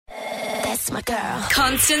That's my girl.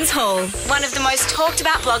 Constance Hall, one of the most talked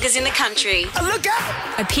about bloggers in the country. Look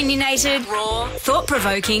out! Opinionated, raw,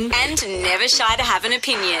 thought-provoking, and never shy to have an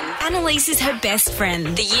opinion. Annalise is her best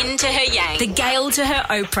friend, the yin to her yang, the Gail to her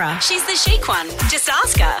Oprah. She's the chic one. Just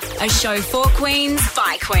ask her. A show for queens,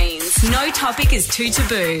 by queens. No topic is too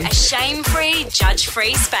taboo. A shame-free,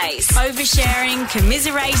 judge-free space. Oversharing,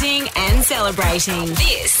 commiserating, and celebrating.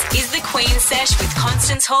 This is the Queen Sesh with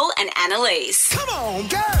Constance Hall and Annalise. Come on,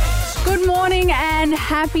 girls! Good morning and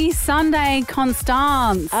happy Sunday,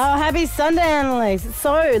 Constance. Oh, happy Sunday, Annalise. It's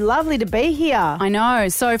so lovely to be here. I know.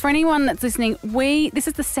 So for anyone that's listening, this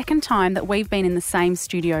is the second time that we've been in the same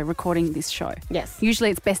studio recording this show. Yes. Usually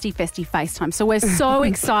it's bestie FaceTime. So we're so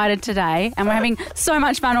excited today and we're having so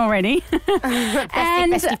much fun already.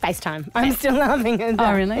 Bestie FaceTime. I'm still laughing at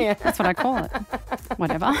that. Oh, really? Yeah. That's what I call it.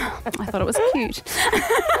 Whatever. I thought it was cute.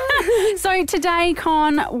 So today,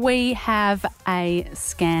 Con, we have a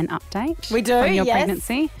scan update. We do, on your yes.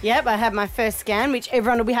 pregnancy. Yep, I had my first scan, which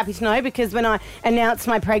everyone will be happy to know because when I announced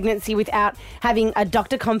my pregnancy without having a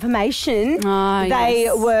doctor confirmation,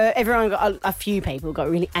 everyone got, a few people got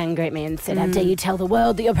really angry at me and said, how dare you tell the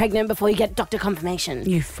world that you're pregnant before you get doctor confirmation?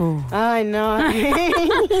 You fool. I know.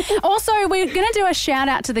 Also, we're going to do a shout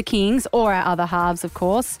out to the Kings, or our other halves, of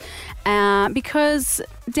course, because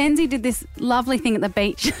Denzi did this lovely thing at the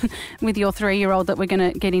beach with your 3-year-old that we're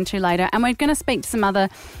going to get into later, and we're going to speak to some other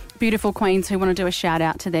beautiful queens who want to do a shout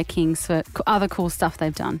out to their kings for other cool stuff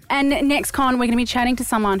they've done. And next, Con, we're going to be chatting to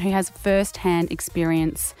someone who has first-hand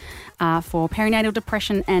experience for Perinatal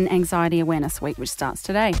Depression and Anxiety Awareness Week, which starts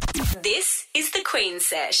today. This is the Queen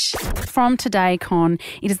Sesh. From today, Con,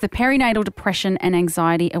 it is the Perinatal Depression and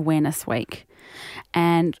Anxiety Awareness Week.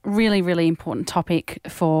 And really, really important topic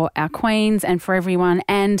for our queens and for everyone.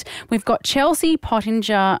 And we've got Chelsea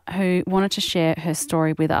Pottinger, who wanted to share her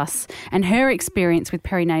story with us and her experience with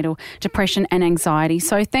perinatal depression and anxiety.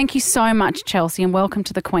 So thank you so much, Chelsea, and welcome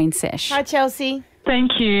to the Queen Sesh. Hi, Chelsea.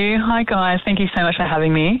 Thank you. Hi, guys. Thank you so much for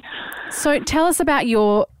having me. So tell us about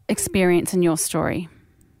your experience and your story.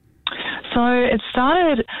 So it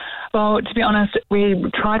started... Well, to be honest, we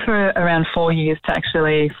tried for around 4 years to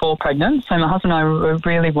actually fall pregnant. So my husband and I were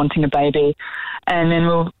really wanting a baby. And then we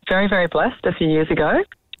were very, very blessed a few years ago.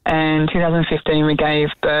 And in 2015, we gave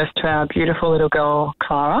birth to our beautiful little girl,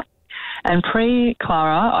 Clara. And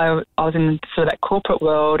pre-Clara, I was in sort of that corporate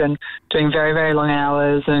world and doing very, very long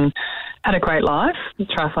hours and had a great life,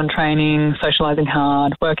 triathlon training, socialising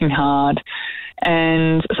hard, working hard.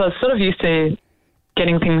 And so I was sort of used to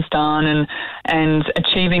getting things done and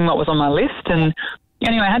achieving what was on my list. And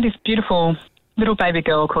anyway, I had this beautiful little baby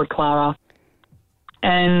girl called Clara,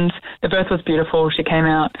 and the birth was beautiful. She came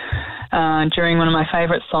out during one of my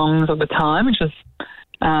favourite songs of the time, which was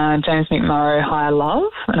James McMurray, Higher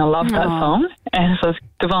Love, and I loved that song, and so it was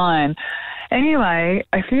divine. Anyway,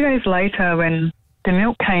 a few days later when the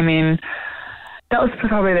milk came in, that was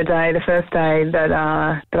probably the first day that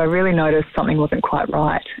I really noticed something wasn't quite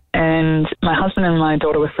right. And my husband and my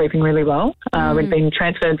daughter were sleeping really well. We'd been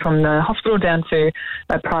transferred from the hospital down to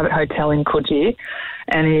a private hotel in Coogee,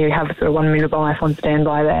 and you have sort of one midwife on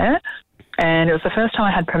standby there. And it was the first time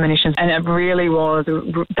I had premonitions, and it really was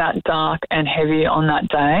that dark and heavy on that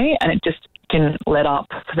day, and it just didn't let up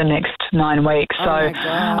for the next 9 weeks. Oh, so my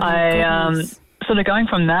God. I sort of going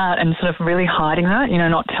from that and sort of really hiding that,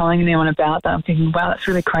 not telling anyone about that. I'm thinking, wow, that's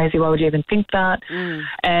really crazy. Why would you even think that?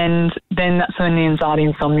 And then that's when the anxiety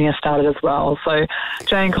insomnia started as well. So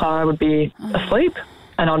Jay and Clara would be asleep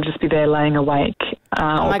and I'd just be there laying awake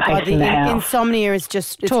oh my God, the insomnia is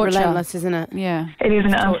just, it's relentless, isn't it? Yeah. It is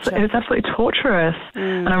it's absolutely torturous.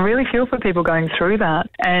 And I really feel for people going through that.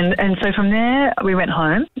 And so from there, we went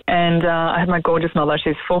home and I had my gorgeous mother.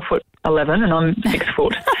 She's 4'11" and I'm 6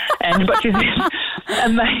 foot. But she's this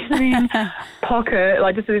amazing pocket,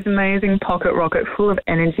 like just this amazing pocket rocket full of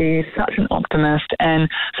energy, such an optimist. And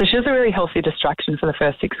so she was a really healthy distraction for the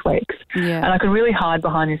first 6 weeks. Yeah. And I could really hide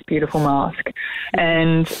behind this beautiful mask.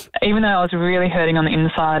 And even though I was really hurting on the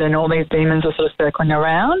inside and all these demons were sort of circling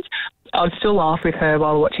around, I would still laugh with her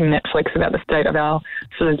while watching Netflix about the state of our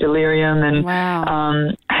sort of delirium and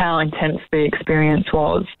how intense the experience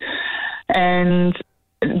was. And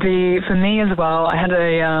for me as well, I had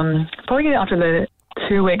probably after the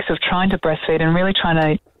 2 weeks of trying to breastfeed and really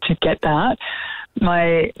trying to get that,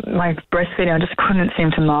 my breastfeeding, I just couldn't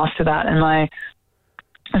seem to master that. And my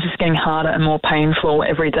was just getting harder and more painful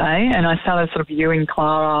every day. And I started sort of viewing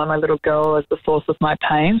Clara, my little girl, as the source of my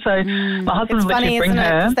pain. So my husband It's would funny, literally bring isn't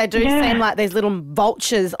it? her. 'Cause they do seem like these little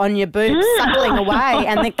vultures on your boobs suckling away,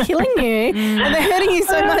 and they're killing you, and they're hurting you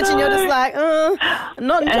so much, and you're just like, I'm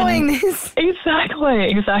not enjoying this.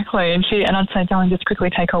 Exactly. And I'd say, darling, just quickly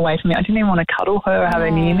take her away from me. I didn't even want to cuddle her or have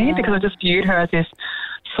her near me because I just viewed her as this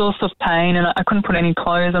source of pain, and I couldn't put any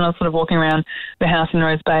clothes on. I was sort of walking around the house in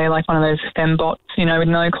Rose Bay like one of those fembots, with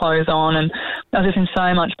no clothes on, and I was just in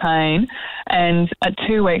so much pain. And at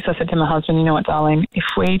 2 weeks, I said to my husband, you know what, darling, if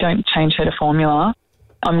we don't change her to formula,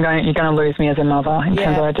 you're going to lose me as a mother in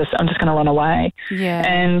terms of I'm just going to run away. Yeah.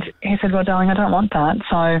 And he said, well, darling, I don't want that.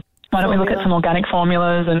 So why don't we look at some organic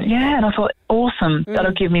formulas? And and I thought, awesome,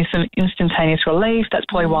 that'll give me some instantaneous relief. That's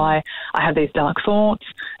probably why I have these dark thoughts.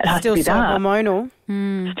 It has to be so that. hormonal.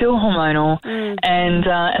 Still hormonal. And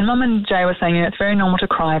Mum and Jay were saying, it's very normal to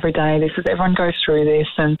cry every day. Everyone goes through this.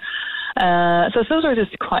 And so I sort of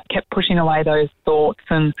just kept pushing away those thoughts.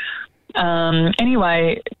 And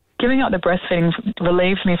anyway, giving up the breastfeeding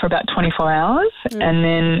relieved me for about 24 hours, and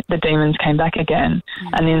then the demons came back again,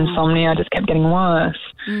 and the insomnia just kept getting worse.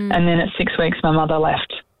 And then at 6 weeks, my mother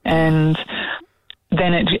left, and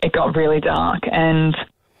then it got really dark, and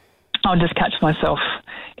I would just catch myself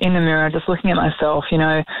in the mirror, just looking at myself,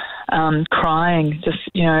 crying, just,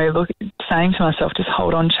 saying to myself, just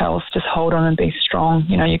hold on, Chels, just hold on and be strong.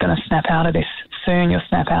 You're going to snap out of this soon. You'll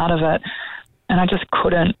snap out of it. And I just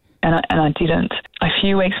couldn't. And I didn't. A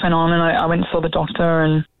few weeks went on, and I went and saw the doctor,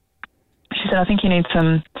 and she said, I think you need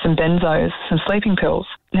some benzos, some sleeping pills.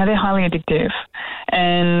 Now, they're highly addictive.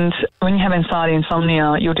 And when you have anxiety,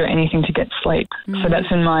 insomnia, you'll do anything to get sleep. So that's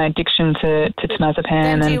been my addiction to temazepam.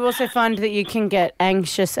 And do you also find that you can get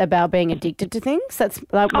anxious about being addicted to things? That's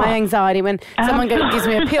like my anxiety. When someone gives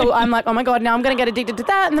me a pill, I'm like, oh, my God, now I'm going to get addicted to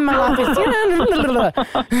that. And then my life is...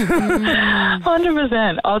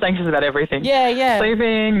 100%. I was anxious about everything. Yeah.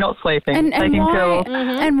 Sleeping, not sleeping, and taking why, pills.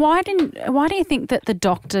 And why do you think that the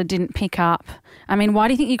doctor didn't pick up? I mean, why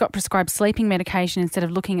do you think you got prescribed sleeping medication instead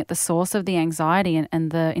of looking at the source of the anxiety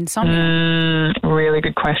and the insomnia? Really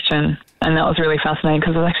good question. And that was really fascinating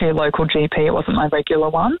because it was actually a local GP. It wasn't my regular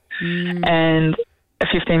one. And a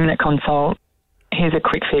 15-minute consult, here's a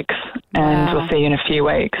quick fix, and we'll see you in a few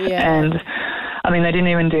weeks. Yeah. And, I mean, they didn't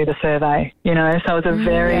even do the survey, so it was a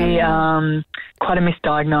very, quite a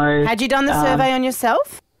misdiagnosed. Had you done the survey on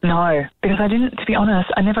yourself? No, because I didn't, to be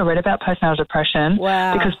honest, I never read about postnatal depression.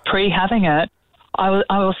 Wow. Because pre-having it, I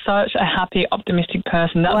was such a happy, optimistic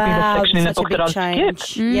person. That would be the section in the book that I'd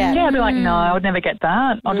skip. Yeah, I'd be like, no, I would never get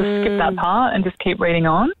that. I'll just skip that part and just keep reading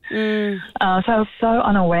on. So I was so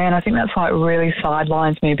unaware, and I think that's why it really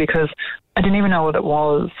sidelines me because I didn't even know what it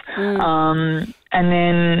was.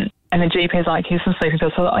 And the GP is like, here's some sleeping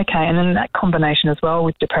pills. So, okay, and then that combination as well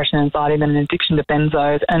with depression and anxiety, then an addiction to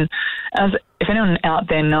benzos. And if anyone out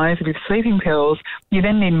there knows with sleeping pills, you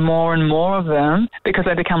then need more and more of them because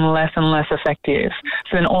they become less and less effective.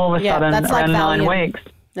 So then all of a sudden, that's around like 9 weeks.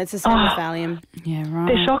 That's the same with Valium. Yeah, right.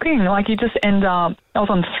 They're shocking. Like you just end up, I was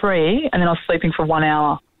on 3 and then I was sleeping for 1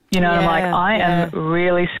 hour. I'm like, I am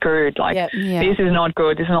really screwed. Like, this is not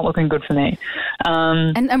good. This is not looking good for me.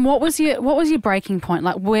 And what was your breaking point?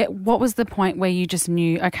 Like, what was the point where you just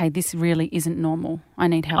knew, okay, this really isn't normal. I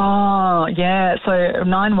need help. Oh, yeah. So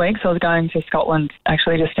 9 weeks I was going to Scotland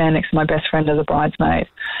actually to stand next to my best friend as a bridesmaid.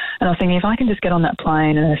 And I was thinking, if I can just get on that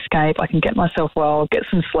plane and escape, I can get myself well, get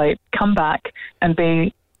some sleep, come back and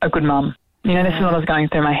be a good mum. This is what I was going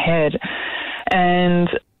through my head. And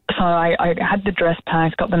so I had the dress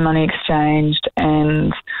packed, got the money exchanged,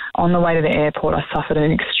 and on the way to the airport, I suffered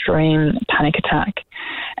an extreme panic attack.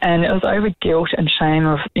 And it was over guilt and shame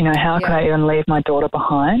of, how could I even leave my daughter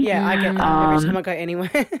behind? Yeah, I get that every time I go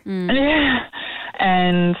anywhere. Yeah.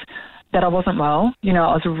 And that I wasn't well. I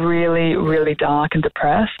was really, really dark and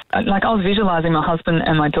depressed. Like, I was visualising my husband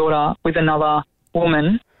and my daughter with another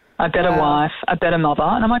woman, a better wife, a better mother.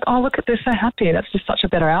 And I'm like, oh, look at this, so happy. That's just such a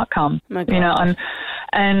better outcome. My God.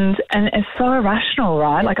 And it's so irrational,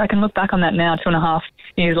 right? Like, I can look back on that now 2.5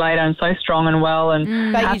 years later and so strong and well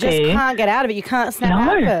and But happy. you just can't get out of it. You can't snap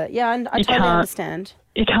out of it. Yeah, I totally understand.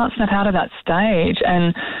 You can't snap out of that stage.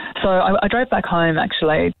 And so I drove back home,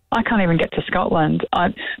 actually. I can't even get to Scotland.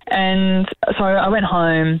 And so I went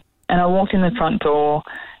home and I walked in the front door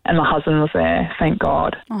and my husband was there, thank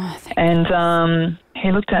God. Oh, and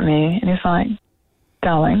he looked at me and he's like,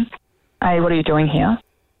 darling, A, what are you doing here?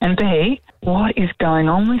 And B, what is going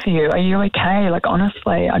on with you? Are you okay? Like,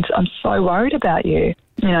 honestly, I'm so worried about you,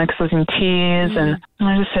 because I was in tears. And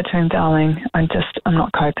I just said to him, darling, I'm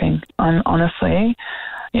not coping. I'm honestly,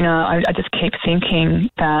 I just keep thinking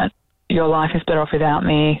that, your life is better off without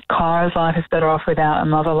me. Clara's life is better off without a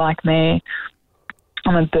mother like me.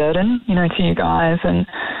 I'm a burden, to you guys, and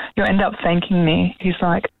you'll end up thanking me. He's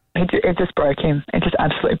like, it just broke him. It just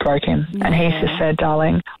absolutely broke him. Yeah. And he's just said,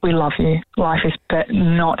 darling, we love you. Life is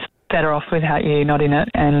not better off without you, not in it,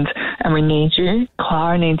 and we need you.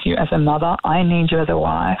 Clara needs you as a mother. I need you as a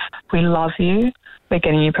wife. We love you. We're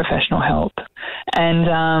getting you professional help.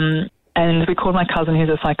 And we called my cousin, who's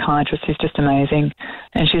a psychiatrist, who's just amazing.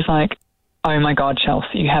 And she's like, oh, my God,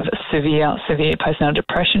 Chelsea, you have severe postnatal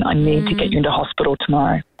depression. I need to get you into hospital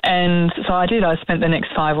tomorrow. And so I did. I spent the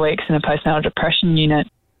next 5 weeks in a postnatal depression unit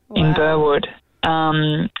in Burwood,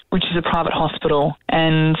 which is a private hospital.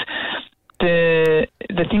 And the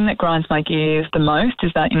thing that grinds my gears the most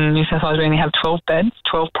is that in New South Wales we only have 12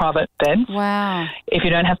 private beds. Wow. If you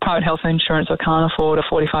don't have private health insurance or can't afford a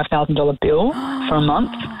 $45,000 bill for a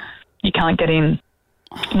month, you can't get in.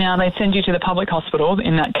 Now, they send you to the public hospital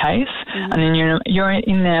in that case, and then you're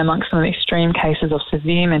in there amongst some of the extreme cases of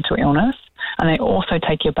severe mental illness, and they also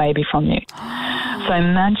take your baby from you. So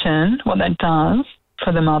imagine what that does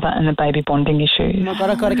for the mother and the baby bonding issues. Oh my God,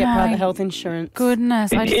 I've got to get private health insurance.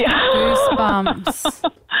 Goodness, I just got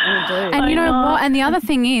goosebumps. And you know what? And the other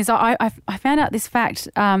thing is, I found out this fact,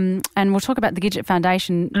 and we'll talk about the Gidget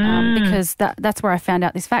Foundation because that's where I found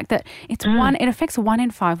out this fact that it affects 1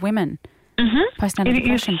 in 5 women. Postnatal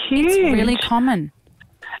depression. It's really common.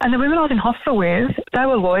 And the women I was in hospital with, they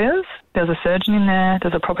were lawyers. There's a surgeon in there.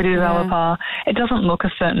 There's a property developer. It doesn't look a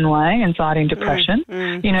certain way, anxiety and depression.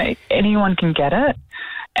 Anyone can get it.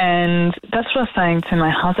 And that's what I was saying to my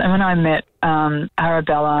husband when I met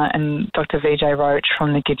Arabella and Dr. Vijay Roach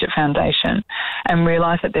from the Gidget Foundation and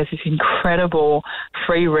realised that there's this incredible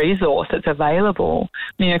free resource that's available,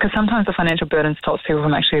 because sometimes the financial burden stops people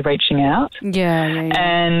from actually reaching out. Yeah.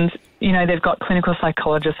 And, they've got clinical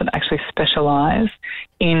psychologists that actually specialise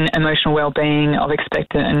in emotional well-being of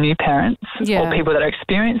expectant and new parents or people that are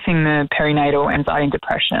experiencing the perinatal anxiety and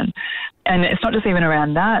depression. And it's not just even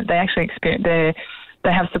around that. They actually they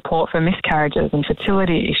have support for miscarriages and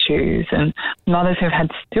fertility issues and mothers who've had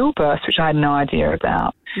stillbirths, which I had no idea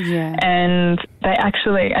about. Yeah. And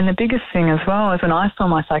the biggest thing as well is when I saw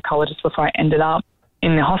my psychologist before I ended up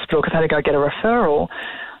in the hospital because I had to go get a referral.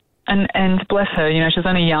 And bless her, she was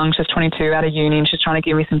only young, she was 22, out of uni, and she's trying to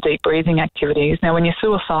give me some deep breathing activities. Now, when you're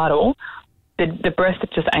suicidal, the breath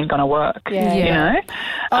just ain't going to work,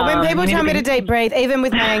 Oh, when people tell me to deep breathe, even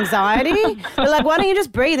with my anxiety, they're like, why don't you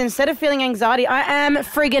just breathe? Instead of feeling anxiety, I am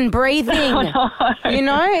friggin' breathing. I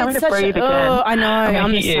know. It's such breathe again. Oh, I know,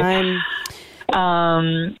 I'm the same.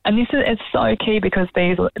 And it's so key because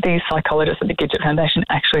these psychologists at the Gidget Foundation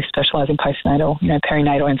actually specialise in postnatal,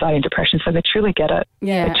 perinatal anxiety and depression. So they truly get it.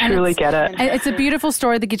 Yeah, they truly get it. It's a beautiful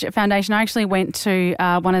story, the Gidget Foundation. I actually went to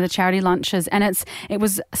one of the charity lunches, and it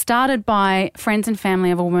was started by friends and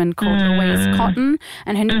family of a woman called Louise Cotton,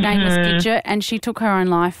 and her nickname was Gidget, and she took her own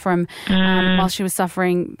life from while she was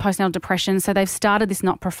suffering postnatal depression. So they've started this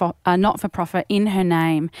not-for-profit in her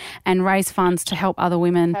name and raise funds to help other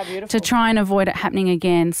women to try and avoid it happening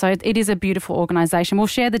again. So it is a beautiful organisation. We'll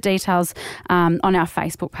share the details on our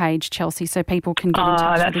Facebook page, Chelsea, so people can get in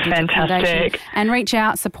touch with the Gidget Foundation and reach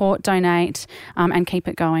out, support, donate, and keep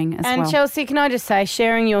it going as well. And Chelsea, can I just say,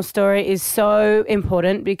 sharing your story is so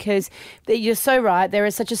important because you're so right. There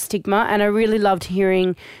is such a stigma, and I really loved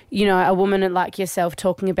hearing, a woman like yourself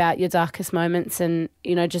talking about your darkest moments and,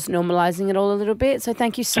 just normalising it all a little bit. So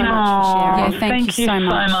thank you so much for sharing. Yeah, thank you so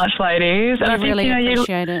much, ladies. I really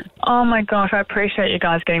appreciate it. Oh my gosh, I appreciate you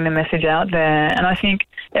guys getting the message out there. And I think,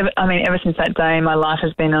 ever since that day, my life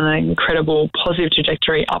has been on an incredible positive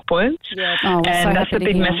trajectory upwards. Yeah. Oh, and that's the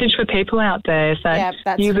big message for people out there is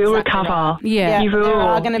that you will recover. Yeah. You will. There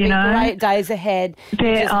are going to be great days ahead. You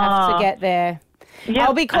just have to get there. Yep,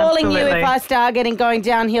 I'll be calling you if I start going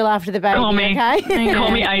downhill after the baby, okay?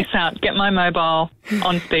 Call me ASAP. Get my mobile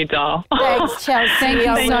on speed dial. Thanks, Chelsea. Thank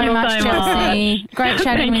you so much, Chelsea. Great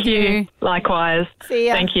chatting with you. Likewise. See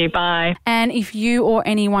ya. Thank you. Bye. And if you or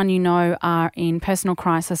anyone you know are in personal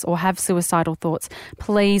crisis or have suicidal thoughts,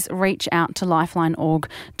 please reach out to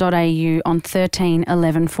lifeline.org.au on 13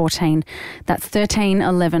 11 14. That's 13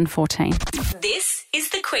 11 14. This is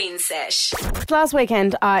the Queen Sesh. Last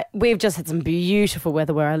weekend, we've just had some beautiful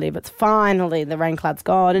weather where I live. It's finally, the rain cloud's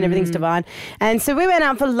gone and everything's divine. And so we went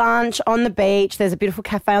out for lunch on the beach. There's a beautiful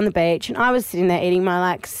cafe on the beach. And I was sitting there eating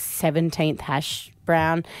my 17th hash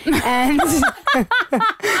brown. And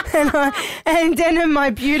and Denim, my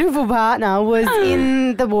beautiful partner, was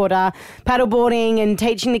in the water paddleboarding and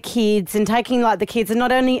teaching the kids and taking like the kids, and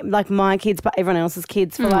not only like my kids but everyone else's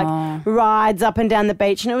kids for like rides up and down the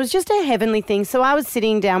beach, and it was just a heavenly thing. So I was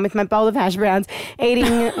sitting down with my bowl of hash browns,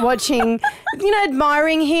 eating, watching,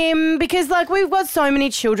 admiring him, because like we've got so many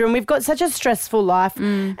children, we've got such a stressful life,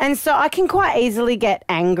 and so I can quite easily get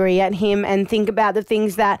angry at him and think about the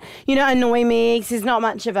things that annoy me, because he's not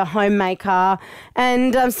much of a homemaker,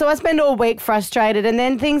 and so I spend all week frustrated, and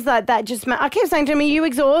then things like that I kept saying to him, are you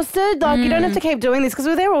exhausted? Like you don't have to keep doing this, because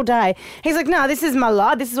we're there all day. He's like, no, this is my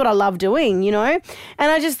life, this is what I love doing, and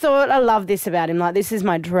I just thought, I love this about him, like this is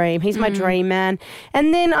my dream, he's my dream man.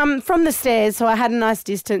 And then from the stairs, so I had a nice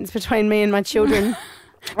distance between me and my children.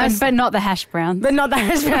 But not the hash browns. But not the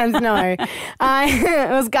hash browns, no. I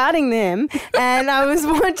was guarding them and I was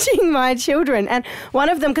watching my children. And one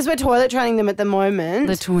of them, because we're toilet training them at the moment.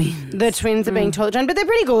 The twins. The twins are being toilet trained, but they're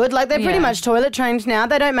pretty good. Like, they're pretty much toilet trained now.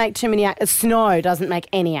 They don't make too many Snow doesn't make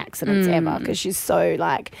any accidents ever, because she's so,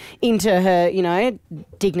 like, into her,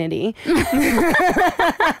 dignity.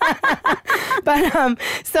 But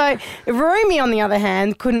so Rumi, on the other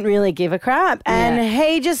hand, couldn't really give a crap, and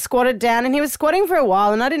he just squatted down, and he was squatting for a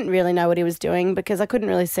while, and I didn't really know what he was doing because I couldn't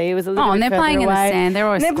really see. He was a little bit and they're further playing away. in the sand. They're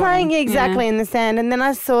always playing exactly in the sand, and then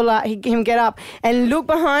I saw him get up and look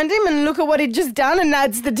behind him and look at what he'd just done, and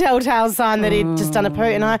that's the telltale sign that he'd just done a poo.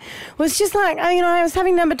 And I was just like, I was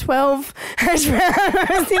having number 12 hash brown. I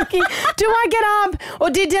was thinking, do I get up,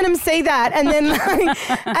 or did Denim see that? And then,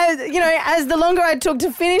 as the longer I took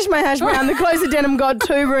to finish my hash brown, the closer Denim got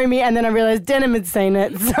to Rumi, and then I realised Denim had seen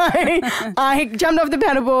it. So I jumped off the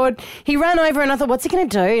paddleboard. He ran over, and I thought, what's he going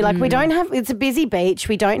to do? Like, we don't have, it's a busy beach.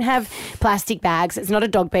 We don't have plastic bags. It's not a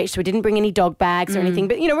dog beach, so we didn't bring any dog bags or anything.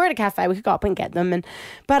 But, we're at a cafe. We could go up and get them.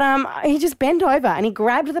 But he just bent over and he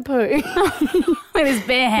grabbed the poo. With his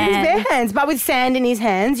bare hands. With his bare hands, but with sand in his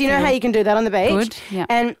hands. You know how you can do that on the beach? Good, yeah.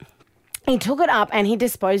 And he took it up and he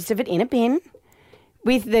disposed of it in a bin.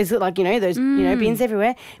 There's those bins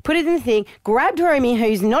everywhere. Put it in the thing. Grabbed Romy,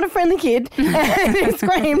 who's not a friendly kid, and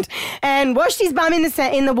screamed and washed his bum in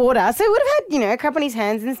the water. So he would have had a crap on his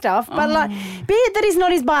hands and stuff. But be it that he's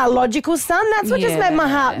not his biological son, that's what just made my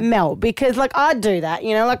heart melt, because I'd do that.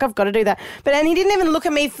 I've got to do that. And he didn't even look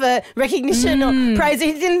at me for recognition or praise.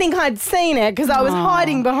 He didn't think I'd seen it because I was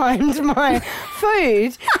hiding behind my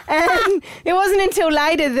food. And it wasn't until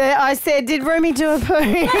later that I said, "Did Romy do a poo?"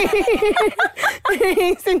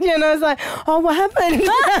 And I was like, oh, what happened?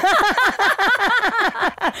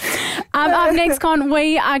 Up next, Con,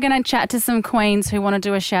 we are going to chat to some queens who want to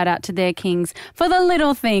do a shout out to their kings for the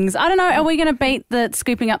little things. I don't know, are we going to beat the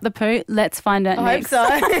scooping up the poo? Let's find out next.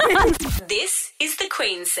 I hope so. This is the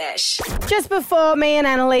Queen Sesh. Just before, me and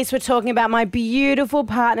Annalise were talking about my beautiful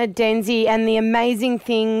partner, Denzi, and the amazing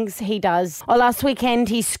things he does. Last weekend,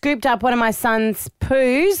 he scooped up one of my son's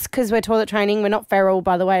poos, because we're toilet training. We're not feral,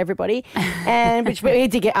 by the way, everybody. And which I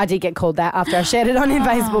did get called that after I shared it on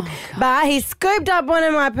Facebook. God. But he scooped up one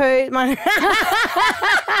of my poos, one of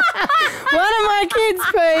my kids'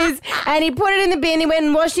 poos, and he put it in the bin. He went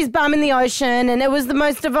and washed his bum in the ocean, and it was the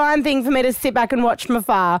most divine thing for me to sit back and watch from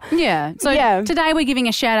afar. Yeah. So today we're giving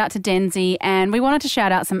a shout out to Denzi, and we wanted to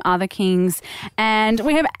shout out some other kings. And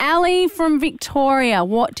we have Ali from Victoria.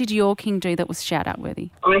 What did your king do that was shout out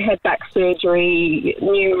worthy? I had back surgery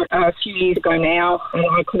a few years ago now, and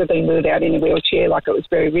I could have been wheeled out in a wheelchair, like it was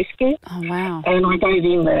very risky. Oh, wow. And I gave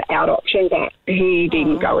him the out option, but he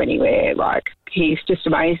didn't go anywhere. Like, he's just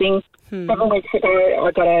amazing. 7 weeks ago,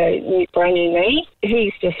 I got a brand new knee.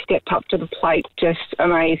 He's just stepped up to the plate, just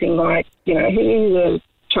amazing. Like, he's a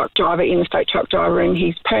truck driver, interstate truck driver, and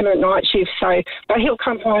he's permanent night shift. But he'll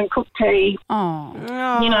come home, cook tea, put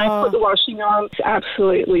the washing on. It's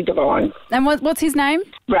absolutely divine. And what's his name?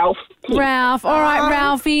 Ralph. Ralph. All right,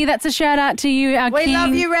 Ralphie, that's a shout out to you, our king. We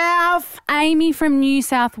love you, Ralph. Amy from New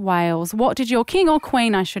South Wales. What did your king or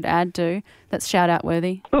queen, I should add, do that's shout out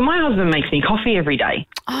worthy? Well, my husband makes me coffee every day.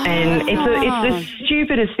 And it's the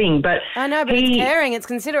stupidest thing, but I know, but it's caring, it's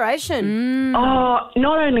consideration. Oh,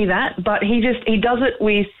 not only that, but he does it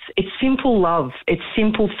with, it's simple love, it's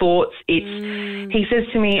simple thoughts. He says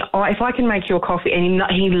to me, "Oh, if I can make your coffee," and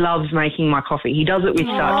he loves making my coffee. He does it with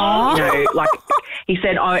such, like he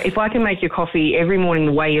said, "Oh, if I can make your coffee every morning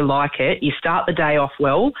the way you like it, you start the day off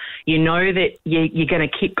well. You know that you're going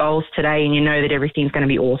to kick goals today, and you know that everything's going to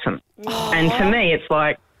be awesome." And to me, it's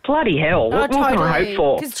like, bloody hell, what can I hope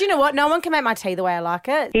for? Because do you know what? No one can make my tea the way I like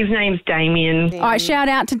it. His name's Damien. All right, shout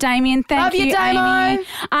out to Damien. Thank Love you, Amy. Damo.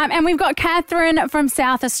 And we've got Catherine from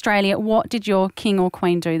South Australia. What did your king or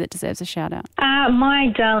queen do that deserves a shout out? My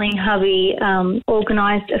darling hubby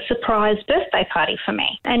organised a surprise birthday party for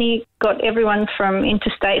me, and he got everyone from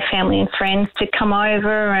interstate family and friends to come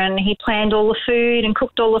over, and he planned all the food and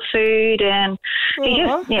cooked all the food, and he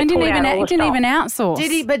just And didn't even outsource.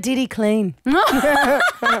 Did he clean?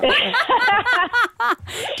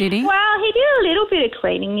 Did he? Well, he did a little bit of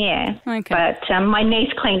cleaning, yeah. Okay. But my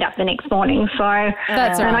niece cleaned up the next morning, so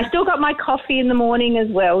That's all and right. I still got my coffee in the morning as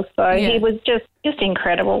well. So he was just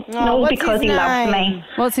incredible. And all what's because his he loves name? me.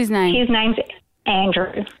 What's his name? His name's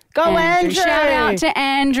Andrew. Go, Andrew. Shout out to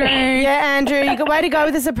Andrew. Yeah, Andrew. You got way to go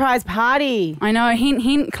with a surprise party. I know. Hint,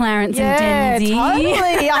 hint, Clarence Yeah, and Denzi.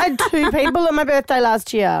 totally. I had 2 people at my birthday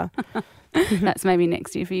last year. That's maybe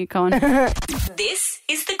next year for you, Con. This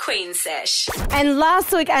is the Queen Sesh. And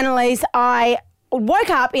last week, Annalise, I woke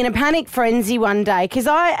up in a panic frenzy one day because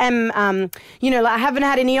I am, I haven't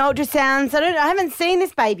had any ultrasounds. I haven't seen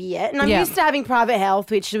this baby yet, and I'm used to having private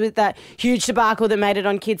health, which was that huge debacle that made it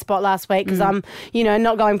on Kids Spot last week because I'm,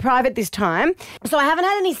 not going private this time. So I haven't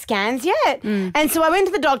had any scans yet, and so I went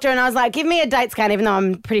to the doctor and I was like, "Give me a date scan," even though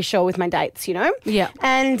I'm pretty sure with my dates, Yeah.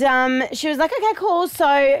 And she was like, "Okay, cool."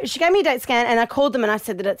 So she gave me a date scan, and I called them and I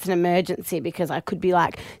said that it's an emergency because I could be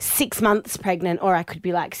like 6 months pregnant or I could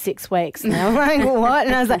be like 6 weeks. And I'm like, what?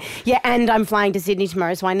 And I was like, yeah, and I'm flying to Sydney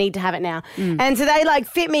tomorrow, so I need to have it now. And so they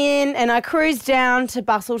fit me in, and I cruised down to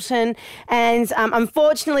Busselton, and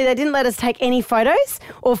unfortunately they didn't let us take any photos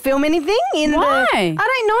or film anything. Why? I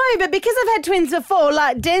don't know, but because I've had twins before,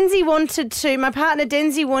 my partner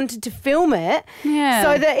Denzi wanted to film it,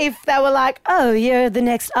 so that if they were like, "Oh, you're the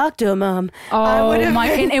next Octo Mom,"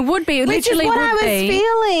 and it would be. It which is literally what would I was be.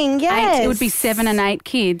 feeling. Yes, It would be 7 and 8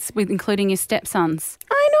 kids, including your stepsons.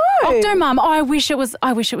 I know. Octo Mum. Oh, I wish it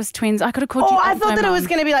was twins. I could have called you. Oh, I Octo thought that it Mum. was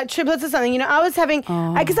going to be like triplets or something. I was having,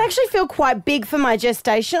 because I actually feel quite big for my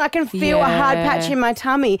gestation. I can feel a hard patch in my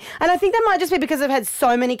tummy. And I think that might just be because I've had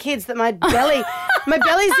so many kids that my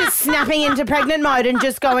belly's just snapping into pregnant mode and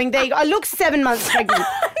just going, there you go. I look 7 months pregnant.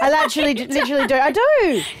 I literally do. I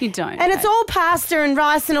do. You don't. And it's all pasta and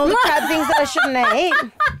rice and all the crap things that I shouldn't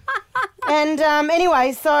eat. And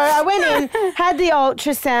anyway, so I went in, had the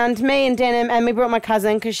ultrasound, me and Denim, and we brought my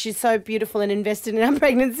cousin because she's so beautiful and invested in our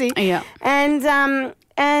pregnancy. Yeah.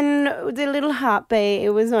 And the little heartbeat,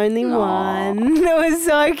 it was only one. It was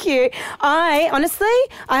so cute. I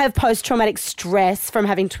have post-traumatic stress from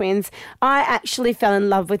having twins. I actually fell in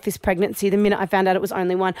love with this pregnancy the minute I found out it was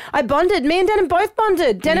only one. I bonded. Me and Denim both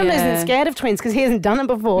bonded. Denim isn't scared of twins because he hasn't done it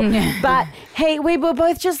before. But we were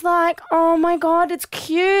both just like, oh my God, it's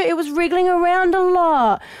cute. It was wriggling around a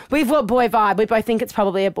lot. We've got boy vibe. We both think it's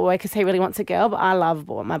probably a boy because he really wants a girl, but I love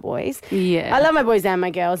my boys. Yeah. I love my boys and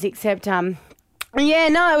my girls, except it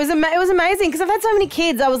was amazing because I've had so many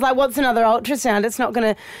kids. I was like, what's another ultrasound? It's not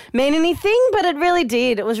going to mean anything, but it really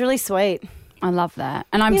did. It was really sweet. I love that.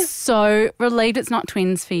 And I'm so relieved it's not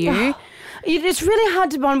twins for you. It's really hard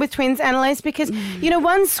to bond with twins, Annalise, because,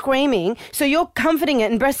 one's screaming, so you're comforting it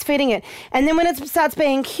and breastfeeding it. And then when it starts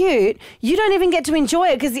being cute, you don't even get to enjoy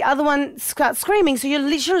it because the other one starts screaming. So you're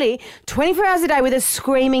literally 24 hours a day with a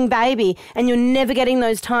screaming baby, and you're never getting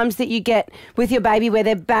those times that you get with your baby where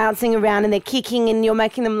they're bouncing around and they're kicking and you're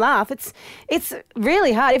making them laugh. It's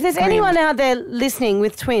really hard. If there's anyone out there listening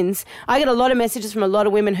with twins, I get a lot of messages from a lot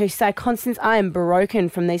of women who say, Constance, I am broken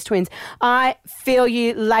from these twins. I feel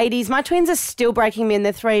you, ladies. My twins are still breaking me in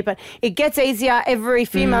the 3, but it gets easier every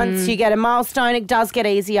few months. You get a milestone, it does get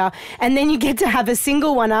easier, and then you get to have a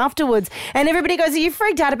single one afterwards. And everybody goes, are you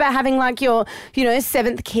freaked out about having like your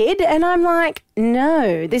 7th kid? And I'm like,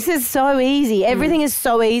 no, this is so easy. Everything is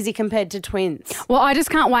so easy compared to twins. Well, I just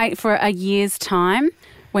can't wait for a year's time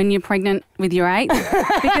when you're pregnant with your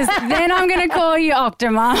 8th, because then I'm going to call you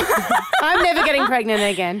Octomom. I'm never getting pregnant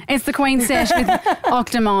again. It's the Queen Sesh with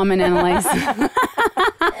Octomom and Annalise.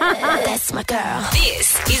 That's my girl.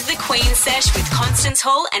 This is the Queen Sesh with Constance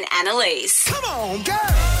Hall and Annalise. Come on,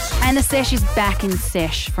 girls. And the Sesh is back in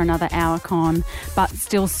Sesh for another hour, Con, but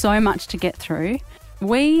still so much to get through.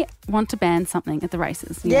 We want to ban something at the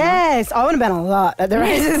races. Yes, I want to ban a lot at the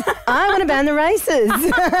races. I want to ban the races.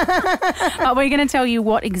 But we're going to tell you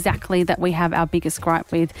what exactly that we have our biggest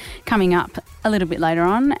gripe with coming up a little bit later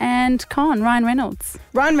on. And Ryan Reynolds.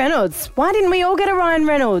 Ryan Reynolds. Why didn't we all get a Ryan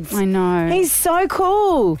Reynolds? I know. He's so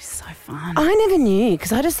cool. He's so fun. I never knew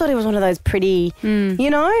because I just thought he was one of those pretty,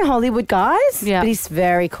 Hollywood guys. Yeah. But he's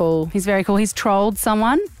very cool. He's very cool. He's trolled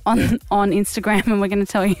someone on Instagram, and we're going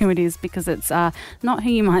to tell you who it is because it's not who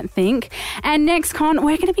you might think. And next, Con,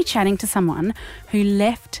 we're going to be chatting to someone who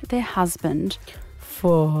left their husband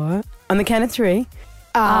For, on the count of three,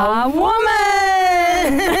 a woman.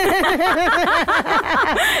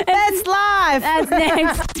 That's live. That's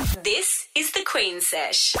next. This is the Queen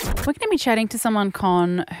Sesh. We're going to be chatting to someone,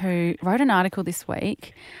 Con, who wrote an article this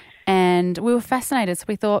week, and we were fascinated. So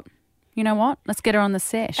we thought, you know what? Let's get her on the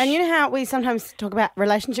sesh. And you know how we sometimes talk about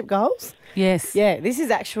relationship goals? Yes. Yeah, this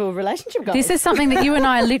is actual relationship goals. This is something that you and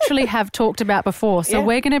I literally have talked about before. So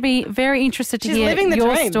we're going to be very interested to She's hear living the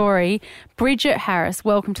your dream. story. Bridget Harris,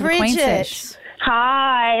 welcome to the Queen Sesh.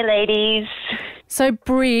 Hi, ladies. So,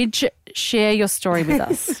 Bridge, share your story with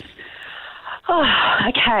us. Oh,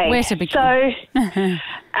 okay. Where to begin?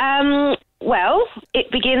 So, well,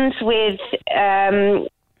 it begins with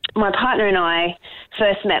my partner and I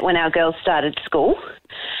first met when our girls started school,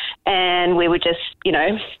 and we were just,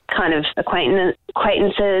 kind of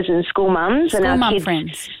acquaintances and school mums. School and our mum kids,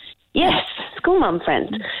 friends. Yes, school mum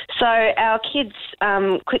friends. So our kids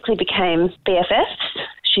quickly became BFFs.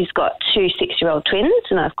 She's got 2 6-year-old twins,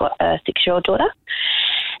 and I've got a 6-year-old daughter.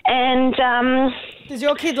 And does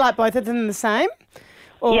your kid like both of them the same?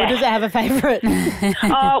 Or Yes. does it have a favourite?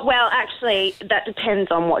 oh, well, actually, that depends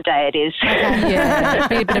on what day it is. Yeah, it'd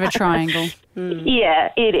be a bit of a triangle.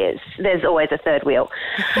 Yeah, it is. There's always a third wheel.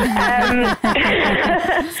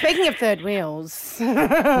 Speaking of third wheels.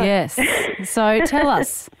 Yes. So, tell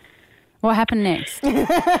us, what happened next?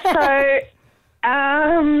 So,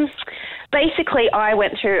 basically, I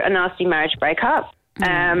went through a nasty marriage breakup,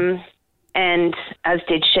 and as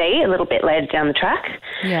did she, a little bit later down the track.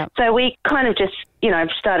 Yeah. So we kind of just,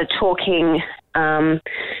 started talking,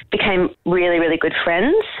 became really, really good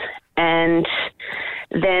friends, and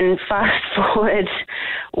then fast forward,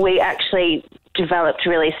 we actually developed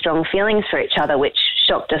really strong feelings for each other, which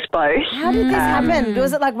shocked us both. How did this happen?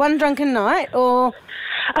 Was it like one drunken night or...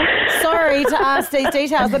 Sorry to ask these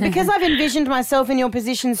details, but because I've envisioned myself in your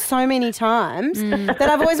position so many times that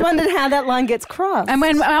I've always wondered how that line gets crossed. And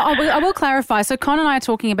when I will clarify, so Con and I are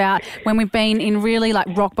talking about when we've been in really like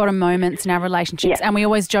rock bottom moments in our relationships, and we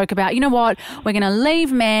always joke about, you know what, we're going to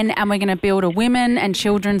leave men and we're going to build a women and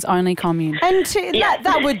children's only commune. And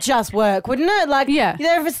that would just work, wouldn't it? Like,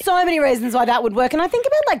 there are so many reasons why that would work. And I think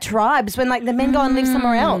about like tribes when like the men go and live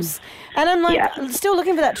somewhere else. And I'm like, still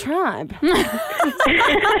looking for that tribe.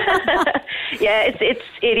 Yeah,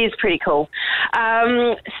 it is pretty cool.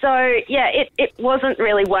 It wasn't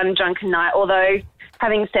really one drunken night, although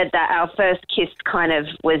having said that, our first kiss kind of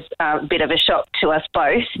was a bit of a shock to us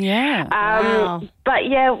both. Yeah. Wow. But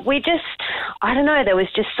yeah, I don't know, there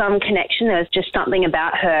was just some connection. There was just something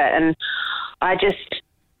about her, and at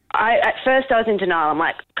first I was in denial. I'm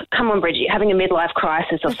like, come on, Bridget, you're having a midlife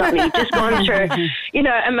crisis or something. You've just gone through,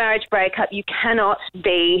 a marriage breakup. You cannot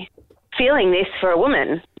be feeling this for a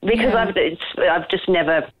woman because I've just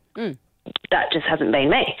never, that just hasn't been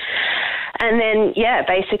me. And then,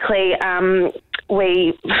 basically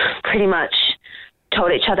we pretty much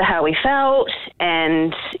told each other how we felt,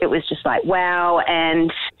 and it was just like, wow.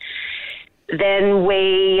 And then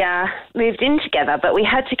we moved in together, but we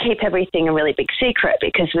had to keep everything a really big secret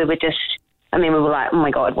because we were like, oh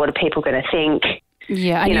my God, what are people going to think?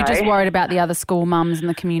 Yeah, and you're just worried about the other school mums in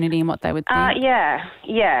the community and what they would think. Yeah.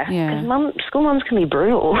 Because school mums can be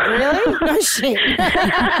brutal. Really? No shit.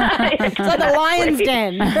 It's like the lion's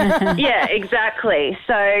den. Yeah, exactly.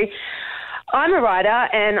 So I'm a writer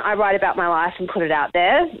and I write about my life and put it out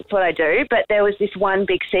there. That's what I do. But there was this one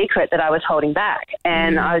big secret that I was holding back.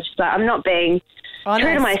 And I was just like, I'm not being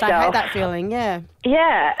true to myself. I hate that feeling, yeah.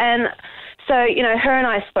 Yeah. And so, her and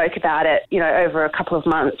I spoke about it, over a couple of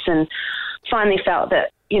months, and finally felt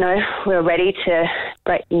that, we were ready to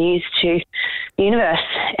break the news to the universe,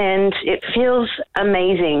 and it feels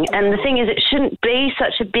amazing. And the thing is, it shouldn't be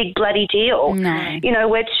such a big bloody deal. No.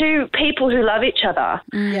 We're two people who love each other.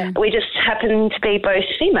 Yeah. We just happen to be both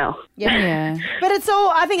female. Yeah. But I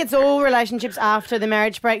think it's all relationships after the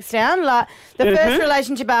marriage breaks down. Like the first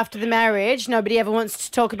relationship after the marriage, nobody ever wants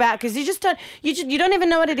to talk about because you just don't even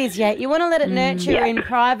know what it is yet. You want to let it nurture in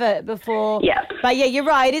private before. Yeah. But yeah, you're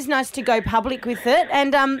right. It is nice to go public with it.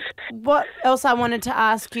 And what else I wanted to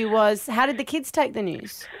ask you was, how did the kids take the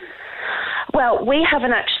news? Well, we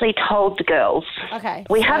haven't actually told the girls. Okay.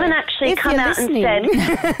 We haven't actually come out and said,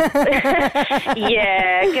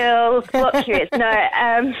 yeah, girls, what curious. No.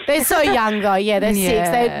 They're so young though. Yeah, they're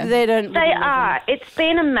 6. They don't. They are. It's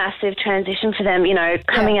been a massive transition for them,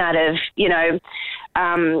 coming out of,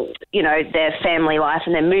 their family life,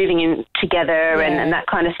 and they're moving in together and that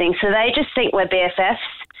kind of thing. So they just think we're BFFs.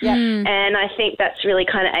 Yep. And I think that's really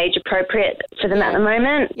kind of age appropriate for them at the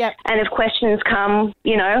moment. Yep. And if questions come,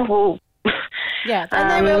 we'll... Yeah, and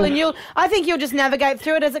they will, and I think you'll just navigate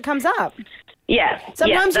through it as it comes up. Yeah.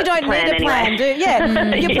 Sometimes you don't need a plan, do you?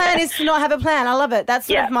 Yeah. Your plan is to not have a plan. I love it. That's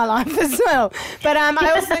sort of my life as well. But I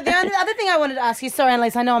also, the other thing I wanted to ask you, sorry,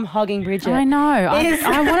 Annalise, I know I'm hogging Bridget. I know.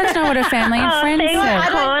 I wanted to know what her family and friends said.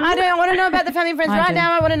 I don't want to know about the family and friends. Right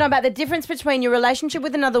now, I want to know about the difference between your relationship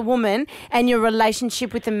with another woman and your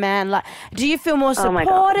relationship with a man. Like, do you feel more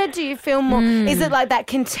supported? Do you feel more... Is it like that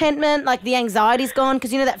contentment, like the anxiety's gone?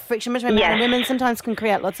 Because, that friction between men and women sometimes can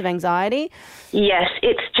create lots of anxiety. Yes,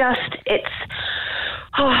 it's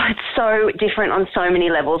so different on so many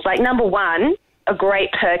levels. Like, number one, a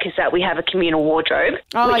great perk is that we have a communal wardrobe.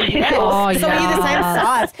 Oh, yes. So are you the same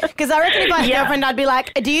size? Because I reckon if I had a girlfriend, I'd be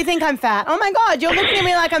like, do you think I'm fat? Oh, my God, you're looking at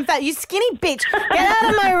me like I'm fat. You skinny bitch. Get out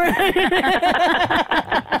of my room.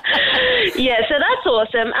 Yeah, so that's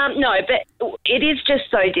awesome. No, but it is just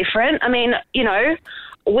so different. I mean,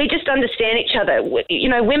 we just understand each other.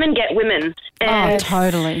 Women get women. And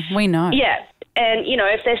totally. We know. Yeah. And,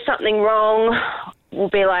 if there's something wrong, we'll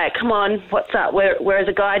be like, come on, what's up? Whereas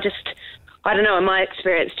a guy just, I don't know, in my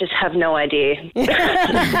experience, just have no idea. Do you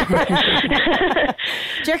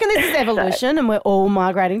reckon this is evolution and we're all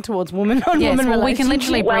migrating towards woman-on-woman relationship? Well, we can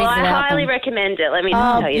literally breathe it out. Well, I highly recommend it. Let me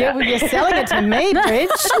tell you that. Well, you're selling it to me, Bridge.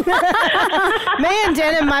 Me and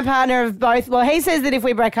Denim, my partner, have both... Well, he says that if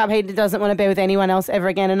we break up, he doesn't want to be with anyone else ever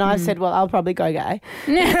again. And I've said, well, I'll probably go gay.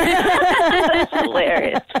 That's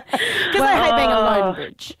hilarious. Because I hate being alone,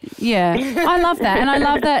 Bridge. Yeah. I love that. And I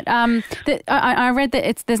love that, I read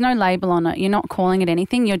that there's no label on it. You're not calling it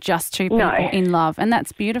anything. You're just two people in love. And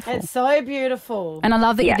that's beautiful. It's so beautiful. And I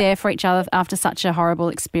love that you're there for each other after such a horrible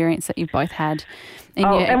experience that you've both had.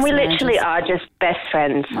 And we literally are just best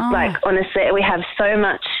friends. Like, honestly, we have so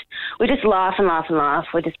much. We just laugh and laugh and laugh.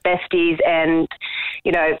 We're just besties and,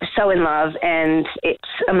 so in love, and it's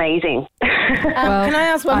amazing. Can I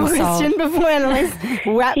ask one more question before Annalise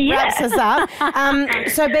wraps us up?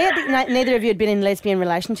 So neither of you had been in lesbian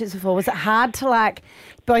relationships before. Was it hard to,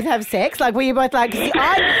 both have sex? Were you both like... Cause if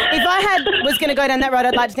I was going to go down that road,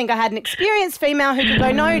 I'd like to think I had an experienced female who could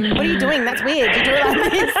go, no, what are you doing? That's weird. You do it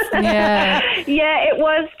like this. Yeah. Yeah, it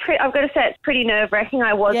was... I've got to say, it's pretty nerve-wracking.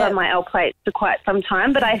 I was on my L plate for quite some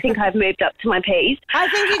time, but I think I've moved up to my P's. I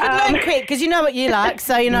think you could learn quick because you know what you like,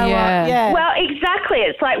 so you know what. Yeah. Well, exactly.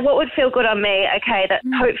 It's like, what would feel good on me? Okay, that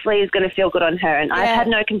hopefully is going to feel good on her, and I've had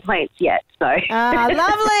no complaints yet, so...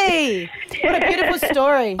 Lovely. What a beautiful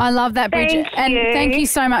story. I love that, Bridget. Thank you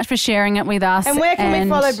so much for sharing it with us. And where can we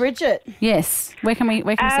follow Bridget? Yes. Where can we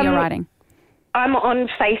see your writing? I'm on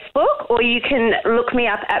Facebook, or you can look me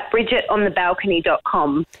up at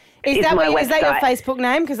bridgetonthebalcony.com. Is that your Facebook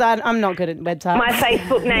name? Because I'm not good at websites. My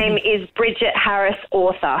Facebook name is Bridget Harris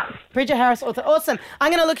Author. Bridget Harris Author. Awesome.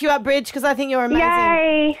 I'm going to look you up, Bridge, because I think you're amazing.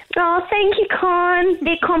 Yay. Oh, thank you, Con.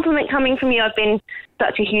 Big compliment coming from you. I've been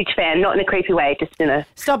such a huge fan, not in a creepy way, just in a...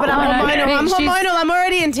 Stop it. I'm hormonal. I'm hormonal. I'm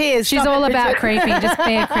already in tears. She's all about creepy. Just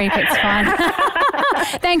be a creep. It's fine.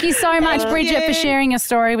 Thank you so much, Bridget, for sharing your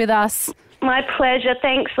story with us. My pleasure.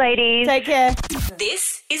 Thanks, ladies. Take care.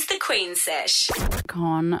 This is the Queen Sesh.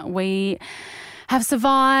 Con, we have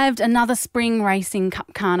survived another spring racing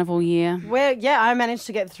cup carnival year. Well, I managed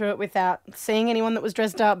to get through it without seeing anyone that was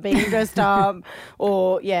dressed up, being dressed up,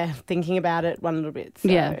 or thinking about it one little bit. So.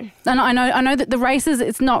 Yeah, and I know that the races,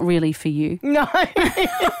 it's not really for you. No.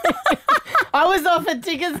 I was offered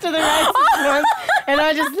tickets to the races once, and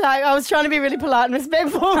I was trying to be really polite and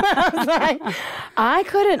respectful. I was like, I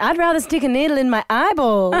couldn't. I'd rather stick a needle in my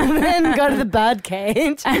eyeball than go to the bird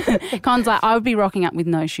cage. Con's like, I would be rocking up with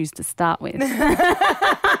no shoes to start with.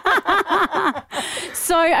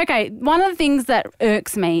 So, okay, one of the things that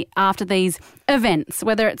irks me after these events,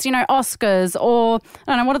 whether it's, Oscars or,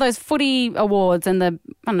 I don't know, what are those footy awards and the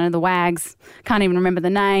WAGs, can't even remember the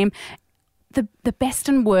name, the best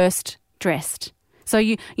and worst dressed. So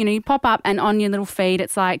you pop up and on your little feed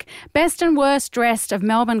it's like best and worst dressed of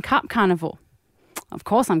Melbourne Cup Carnival. Of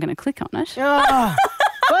course I'm going to click on it. Oh,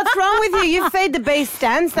 what's wrong with you? You feed the beast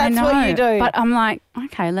stands. That's what you do. But I'm like,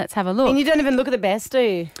 okay, let's have a look. And you don't even look at the best, do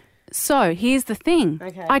you? So here's the thing.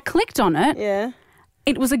 Okay. I clicked on it. Yeah.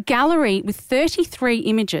 It was a gallery with 33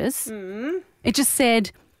 images. Mm. It just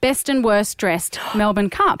said Best and worst dressed Melbourne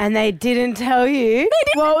Cup. And they didn't tell you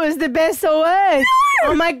what was the best or worst. No.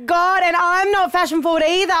 Oh, my God. And I'm not fashion forward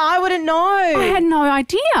either. I wouldn't know. I had no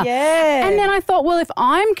idea. Yeah. And then I thought, well, if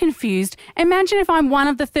I'm confused, imagine if I'm one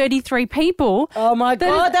of the 33 people. Oh, my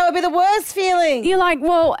God. That would be the worst feeling. You're like,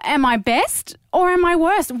 well, am I best or am I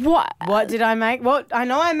worst? What did I make? I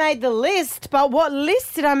know I made the list, but what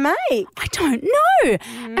list did I make? I don't know.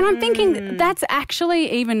 And I'm thinking that's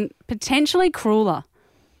actually even potentially crueler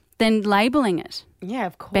than labelling it. Yeah,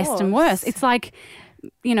 of course. Best and worst. It's like,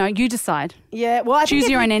 you know, you decide. Yeah, well, choose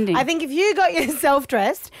your own ending. I think if you got yourself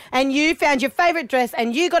dressed and you found your favourite dress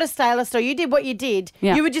and you got a stylist or you did what you did,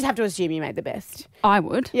 you would just have to assume you made the best. I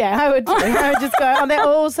would. Yeah, I would too. I would just go, oh, they're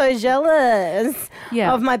all so jealous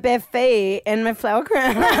of my bare feet and my flower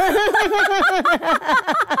crown.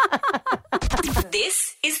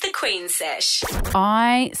 This is the Queen Sesh.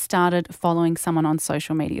 I started following someone on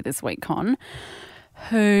social media this week, Con,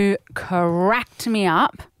 who cracked me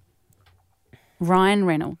up. Ryan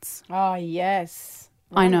Reynolds. Oh, yes.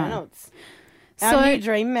 I know. Reynolds. Our new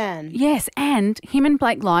dream man. Yes, and him and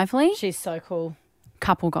Blake Lively. She's so cool.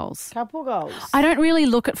 Couple goals. Couple goals. I don't really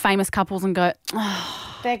look at famous couples and go,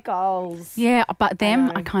 oh. They're goals. Yeah, but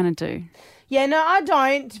them, I kind of do. Yeah, no, I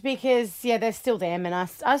don't because, they're still them and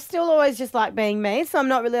I still always just like being me, so I'm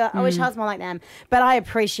not really I wish I was more like them, but I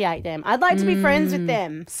appreciate them. I'd like to be friends with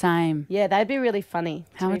them. Same. Yeah, they'd be really funny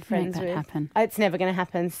How to be would friends make that with. happen? It's never going to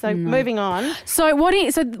happen. So moving on. So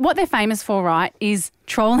what they're famous for, right, is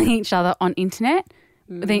trolling each other on internet.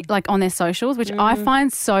 Like on their socials, which I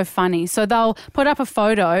find so funny. So they'll put up a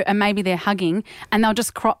photo and maybe they're hugging and they'll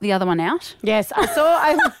just crop the other one out. Yes, I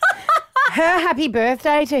saw her happy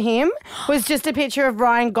birthday to him was just a picture of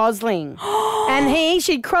Ryan Gosling. And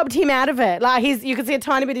she'd cropped him out of it. Like you could see a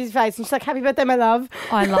tiny bit of his face and she's like, happy birthday, my love.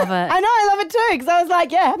 I love it. I know, I love it too because I was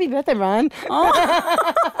like, yeah, happy birthday, Ryan.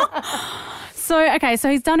 So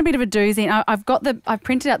he's done a bit of a doozy. I've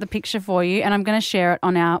printed out the picture for you and I'm going to share it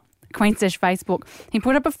on our Queen Sesh Facebook. He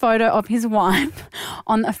put up a photo of his wife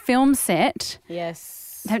on a film set.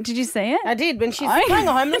 Yes. Did you see it? I did. When she's playing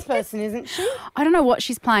a homeless person, isn't she? I don't know what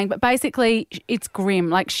she's playing, but basically it's grim.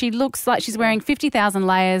 Like she looks like she's wearing 50,000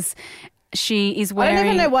 layers. She is wearing... I don't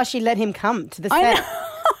even know why she let him come to the set.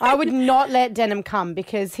 I would not let Denham come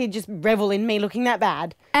because he'd just revel in me looking that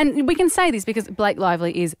bad. And we can say this because Blake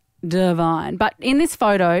Lively is divine. But in this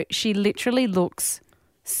photo, she literally looks...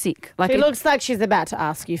 sick. She looks like she's about to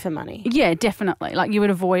ask you for money. Yeah, definitely. Like you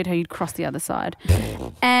would avoid her, you'd cross the other side.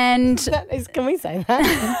 And can we say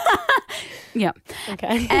that? Yeah.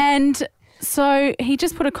 Okay. And so he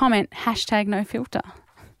just put a comment, #NoFilter.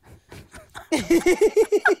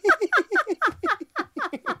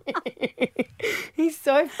 He's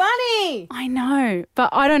so funny. I know, but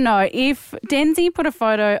I don't know if Denzi put a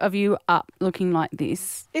photo of you up looking like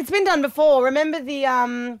this. It's been done before. Remember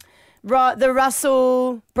the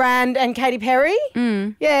Russell Brand and Katy Perry?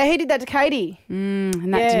 Yeah, he did that to Katy.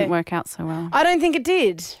 And that didn't work out so well. I don't think it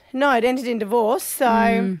did. No, it ended in divorce.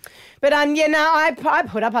 So, but I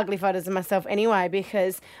put up ugly photos of myself anyway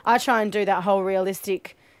because I try and do that whole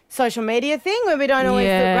realistic social media thing where we don't always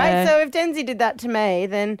look great. So if Denzi did that to me,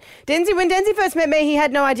 then when Denzi first met me, he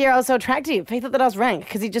had no idea I was so attractive. He thought that I was rank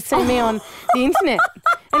because he'd just seen me on the internet.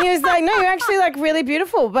 And he was like, no, you're actually like really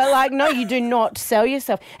beautiful. But like, no, you do not sell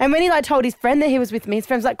yourself. And when he like told his friend that he was with me, his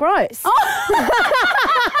friend was like, gross.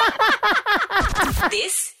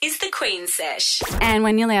 This is the Queen Sesh. And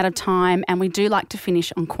we're nearly out of time and we do like to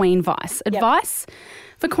finish on Queen Advice. Advice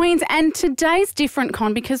for Queens. And today's different,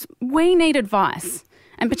 Con, because we need advice.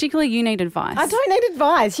 And particularly you need advice. I don't need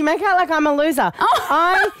advice. You make out like I'm a loser.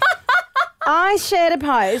 I shared a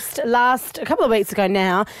post a couple of weeks ago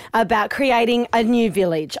now about creating a new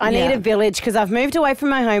village. I need a village because I've moved away from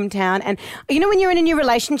my hometown. And, you know, when you're in a new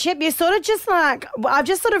relationship, you're sort of just like, I've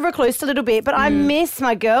just sort of reclused a little bit, but I miss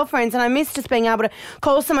my girlfriends and I miss just being able to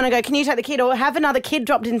call someone and go, can you take the kid or have another kid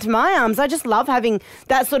dropped into my arms? I just love having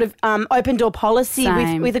that sort of open door policy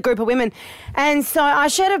with a group of women. And so I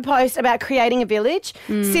shared a post about creating a village.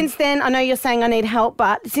 Since then, I know you're saying I need help,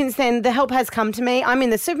 but since then the help has come to me. I'm in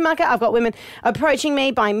the supermarket. I've got women approaching me,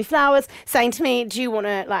 buying me flowers, saying to me, do you want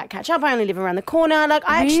to like catch up? I only live around the corner. Like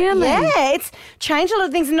it's changed a lot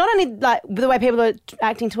of things. And not only like the way people are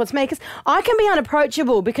acting towards me, because I can be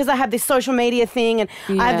unapproachable because I have this social media thing and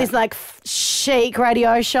I have this like chic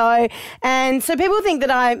radio show. And so people think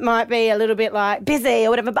that I might be a little bit like busy or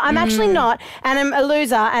whatever, but I'm actually not. And I'm a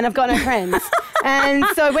loser and I've got no friends. And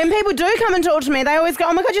so when people do come and talk to me, they always go,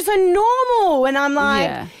 oh my God, you're so normal. And I'm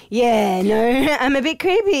like, yeah no, I'm a bit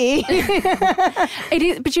creepy. It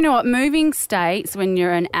is, but you know what? Moving states when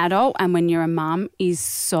you're an adult and when you're a mum is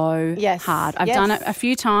so hard. I've done it a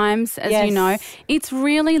few times, as you know. It's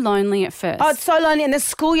really lonely at first. Oh, it's so lonely, and the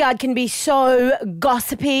schoolyard can be so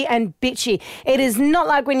gossipy and bitchy. It is not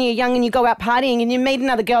like when you're young and you go out partying and you meet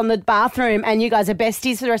another girl in the bathroom and you guys are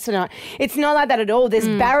besties for the rest of the night. It's not like that at all. There's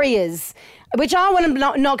barriers, which I want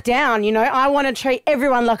to knock down, you know. I want to treat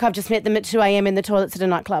everyone like I've just met them at 2 a.m. in the toilets at a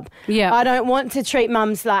nightclub. Yeah. I don't want to treat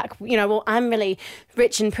mums like, you know, well, I'm really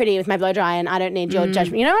rich and pretty with my blow dry and I don't need your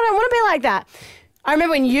judgment. You know, I don't want to be like that. I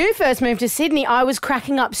remember when you first moved to Sydney, I was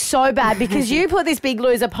cracking up so bad because you put this big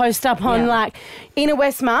loser post up on like Inner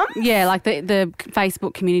West Mum. Yeah, like the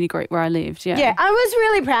Facebook community group where I lived, Yeah, I was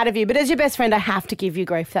really proud of you, but as your best friend, I have to give you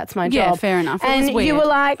grief. That's my job. Yeah, fair enough. And you were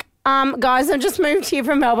like, guys, I've just moved here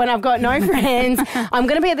from Melbourne. I've got no friends. I'm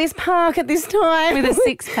going to be at this park at this time. With a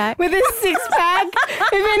six-pack. With a six-pack,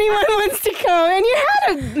 if anyone wants to come. And you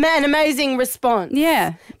had an amazing response.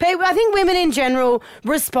 Yeah. I think women in general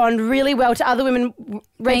respond really well to other women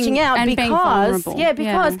reaching out and being vulnerable.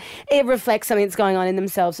 Because it reflects something that's going on in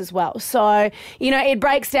themselves as well. So, you know, it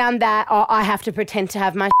breaks down that, I have to pretend to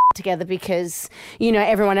have my together because, you know,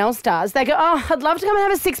 everyone else does. They go, oh, I'd love to come and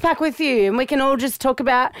have a six-pack with you and we can all just talk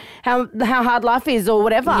about how hard life is or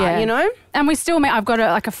whatever, you know? And we still meet. I've got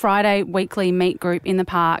a Friday weekly meet group in the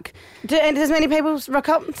park. And does many people rock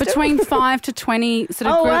up? Between 5 to 20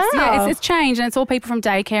 sort of groups. Wow. Yeah, it's changed and it's all people from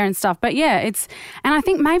daycare and stuff. But yeah, and I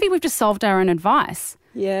think maybe we've just solved our own advice.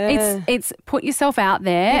 Yeah. It's put yourself out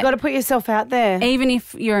there. You've got to put yourself out there. Even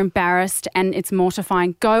if you're embarrassed and it's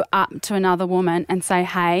mortifying, go up to another woman and say,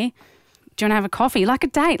 hey, do you want to have a coffee? Like a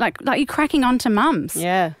date, like you're cracking on to mums.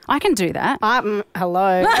 Yeah. I can do that.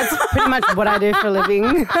 Hello. That's pretty much what I do for a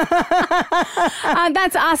living.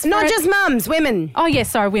 That's us. Not just mums, women. Oh, yes,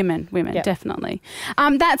 sorry, women, definitely.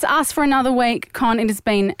 That's us for another week. Con, it has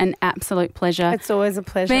been an absolute pleasure. It's always a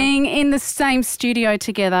pleasure. Being in the same studio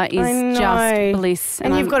together is just bliss.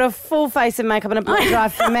 And you've got a full face of makeup and a blow dry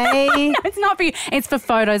for me. It's not for you. It's for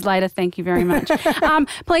photos later. Thank you very much.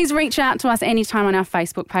 Please reach out to us anytime on our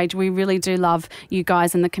Facebook page. We really do love you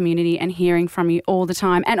guys in the community and hearing from you all the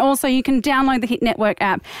time. And also you can download the Hit Network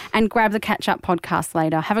app and grab the Catch Up podcast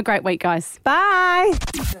later. Have a great week, guys. Bye.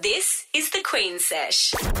 This is the Queen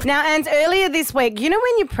Sesh. Now, and earlier this week, you know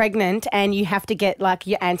when you're pregnant and you have to get like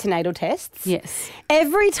your antenatal tests? Yes.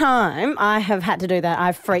 Every time I have had to do that,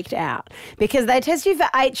 I've freaked out because they test you for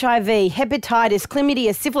HIV, hepatitis,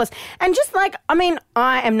 chlamydia, syphilis, and just like, I mean,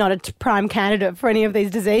 I am not a prime candidate for any of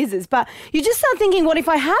these diseases, but you just start thinking, what if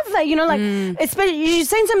I have that? You know, like, especially you've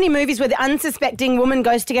seen so many movies where the unsuspecting woman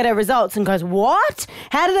goes to get her results and goes, what?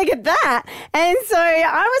 How did I get that? And so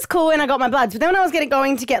I was cool when I got my bloods, but then when I was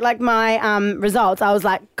going to get like my results, I was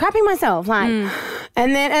like crapping myself, like,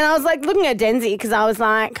 and I was like looking at Denzi because I was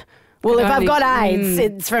like, well, if I've got AIDS,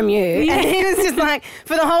 it's from you. Yeah. And he was just like,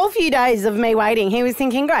 for the whole few days of me waiting, he was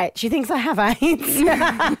thinking, great, she thinks I have AIDS.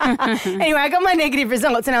 Anyway, I got my negative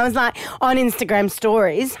results and I was like on Instagram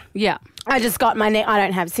stories. Yeah. I just got I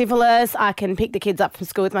don't have syphilis. I can pick the kids up from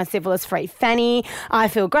school with my syphilis-free fanny. I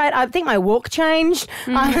feel great. I think my walk changed.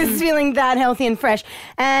 I was feeling that healthy and fresh.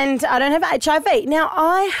 And I don't have HIV. Now,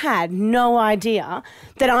 I had no idea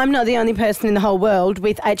that I'm not the only person in the whole world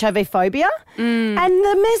with HIV phobia. And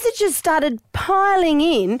the messages started piling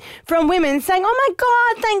in from women saying, oh, my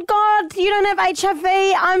God, thank God you don't have HIV.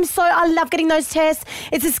 I love getting those tests.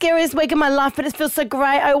 It's the scariest week of my life, but it feels so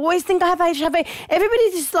great. I always think I have HIV.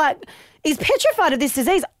 Everybody's just like, is petrified of this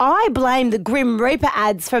disease. I blame the Grim Reaper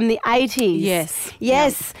ads from the 80s. Yes.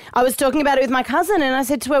 Yes. Yep. I was talking about it with my cousin and I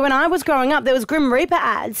said to her, when I was growing up, there was Grim Reaper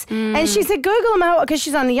ads. And she said, Google them, because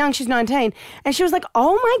she's only young, she's 19. And she was like,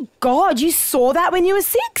 oh my God, you saw that when you were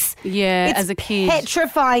 6? Yeah, it's as a kid.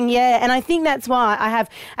 Petrifying, yeah. And I think that's why I have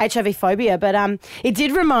HIV phobia. But it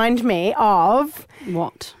did remind me of...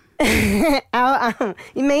 What? Me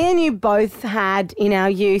and you both had in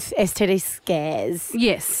our youth STD scares.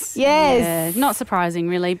 Yes. Yes. Yeah, not surprising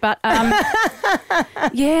really, but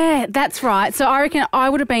yeah, that's right. So I reckon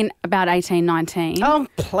I would have been about 18, 19. Oh,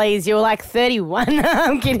 please, you were like 31.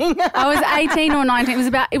 I'm kidding. I was 18 or 19.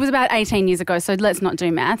 It was about 18 years ago, so let's not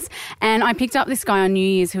do maths. And I picked up this guy on New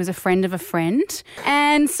Year's who was a friend of a friend.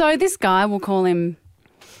 And so this guy, we'll call him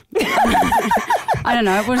I don't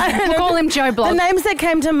know. We'll call him Joe Bloggs. The names that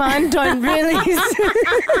came to mind don't really...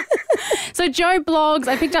 So Joe Bloggs,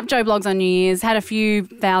 I picked up Joe Bloggs on New Year's, had a few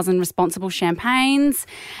thousand responsible champagnes,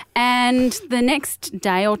 and the next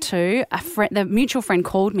day or two, the mutual friend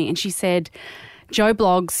called me and she said, Joe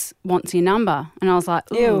Bloggs wants your number. And I was like,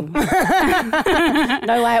 ooh.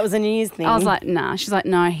 No way it was a New Year's thing. I was like, nah. She's like,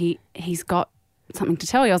 no, he's got something to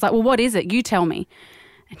tell you. I was like, well, what is it? You tell me.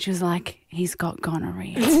 And she was like, he's got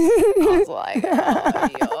gonorrhea. I was like, oh,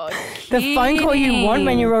 you're the phone call you want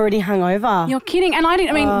when you're already hungover. You're kidding.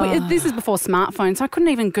 And this is before smartphones, so I couldn't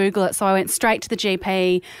even Google it. So I went straight to the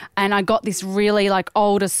GP and I got this really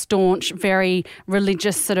older, staunch, very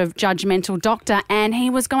religious sort of judgmental doctor, and he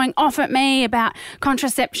was going off at me about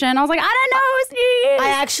contraception. I was like, I don't know, it's New Year's. I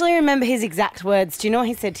actually remember his exact words. Do you know what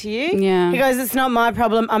he said to you? Yeah. He goes, it's not my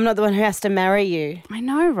problem. I'm not the one who has to marry you. I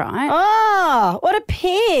know, right? Oh, what a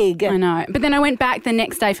pig. I know. But then I went back the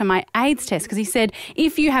next day for my AIDS test because he said,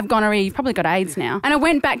 if you have gonorrhea, you've probably got AIDS now. And I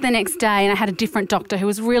went back the next day and I had a different doctor who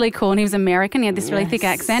was really cool, and he was American. He had this really thick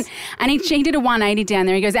accent. And he did a 180 down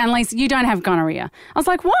there. He goes, Annalise, you don't have gonorrhea. I was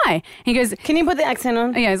like, why? He goes, can you put the accent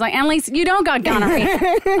on? Yeah, he's like, Annalise, you don't got gonorrhea.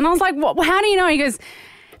 And I was like, what? How do you know? He goes,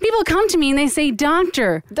 people come to me and they say,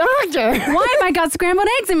 Doctor, why have I got scrambled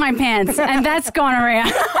eggs in my pants? And that's gonorrhea.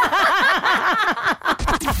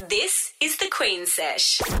 This is the Queen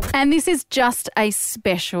Sesh. And this is just a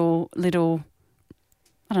special little,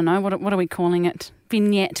 I don't know, what are we calling it?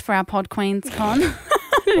 Vignette for our Pod Queens Con.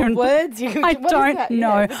 Words? I don't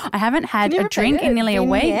know. Yeah. I haven't had a drink in nearly a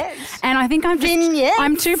week, and I think I'm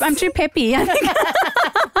too peppy. I think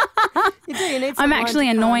you do. You need I'm actually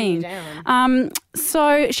annoying.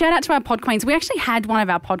 So shout out to our Pod Queens. We actually had one of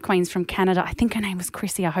our Pod Queens from Canada. I think her name was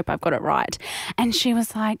Chrissy. I hope I've got it right. And she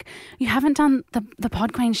was like, you haven't done the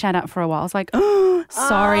Pod Queen shout out for a while. I was like, oh,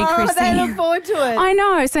 sorry, Chrissy. They look forward to it. I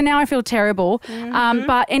know. So now I feel terrible. Mm-hmm.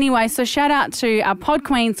 But anyway, so shout out to our Pod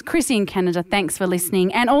Queens, Chrissy in Canada. Thanks for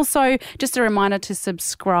listening. And also just a reminder to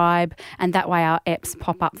subscribe, and that way our apps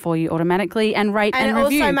pop up for you automatically, and rate and review.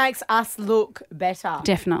 And it also makes us look better.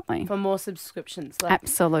 Definitely. For more subscriptions.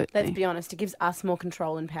 Absolutely. Let's be honest, it gives us more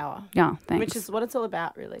control and power. Yeah, thanks. Which is what it's all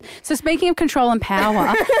about, really. So speaking of control and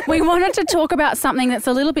power, we wanted to talk about something that's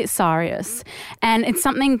a little bit serious, and it's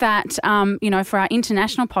something that, for our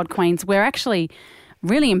international Pod Queens, we're actually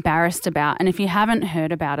really embarrassed about. And if you haven't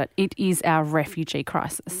heard about it, it is our refugee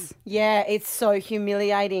crisis. Yeah, it's so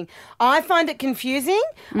humiliating. I find it confusing.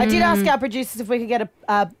 I did ask our producers if we could get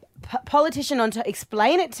a politician on to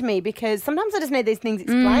explain it to me, because sometimes I just need these things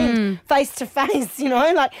explained face to face,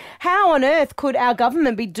 like how on earth could our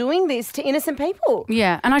government be doing this to innocent people?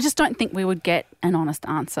 Yeah, and I just don't think we would get an honest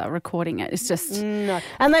answer recording it. It's just... No,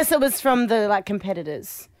 unless it was from the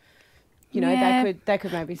competitors. They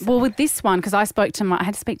could maybe say. Well, with this one, because I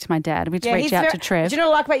had to speak to my dad. We had to reach out to Trev. Do you know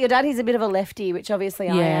what I like about your dad? He's a bit of a lefty, which obviously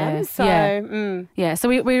I am. So, So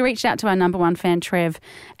we reached out to our number one fan, Trev,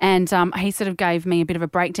 and he sort of gave me a bit of a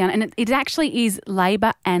breakdown. And it actually is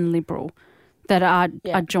Labor and Liberal that are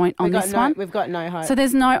joint on this one. We've got no hope. So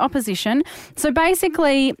there's no opposition. So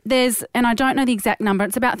basically and I don't know the exact number,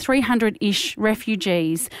 it's about 300-ish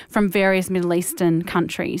refugees from various Middle Eastern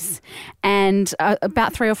countries. And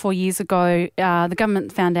about 3 or 4 years ago, the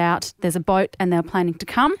government found out there's a boat and they were planning to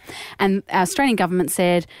come. And our Australian government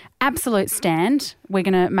said, absolute stand. We're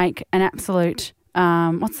going to make an absolute...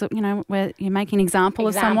 where you make an example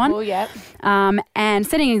of someone. Yeah. And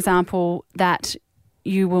setting an example that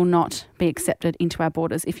you will not be accepted into our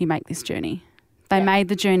borders if you make this journey. They made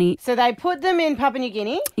the journey. So they put them in Papua New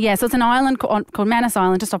Guinea? Yeah, so it's an island called Manus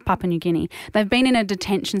Island, just off Papua New Guinea. They've been in a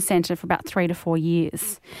detention centre for about 3 to 4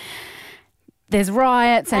 years. There's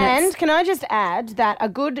riots and can I just add that a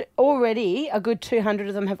good 200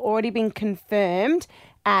 of them have already been confirmed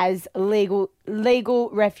as legal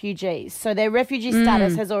refugees. So their refugee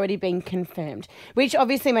status has already been confirmed, which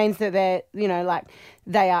obviously means that they're,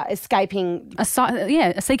 they are escaping.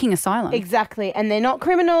 Seeking asylum. Exactly. And they're not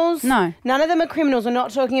criminals. No. None of them are criminals. We're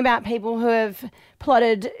not talking about people who have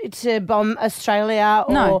plotted to bomb Australia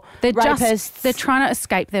or they're rapists. They're trying to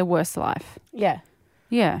escape their worst life. Yeah.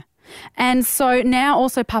 Yeah. And so now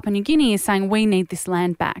also Papua New Guinea is saying we need this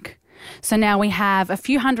land back. So now we have a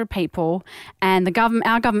few hundred people, and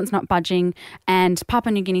our government's not budging, and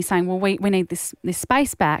Papua New Guinea saying, well, we need this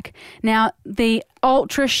space back. Now, the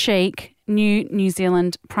ultra chic New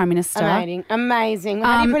Zealand Prime Minister. Amazing.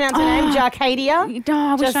 How do you pronounce her name?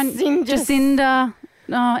 Jacinda? Jacinda.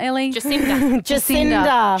 Oh, Ellie.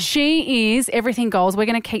 Jacinda. She is everything goals. We're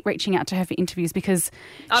going to keep reaching out to her for interviews because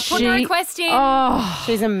I put her request in. Oh,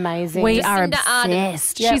 she's amazing. We are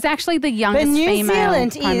obsessed. Yep. She's actually the youngest female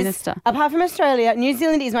Prime Minister. Apart from Australia, New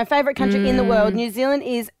Zealand is my favourite country in the world. New Zealand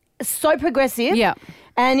is so progressive. Yeah.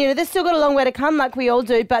 And, they've still got a long way to come like we all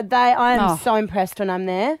do, but I am so impressed when I'm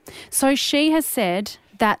there. So she has said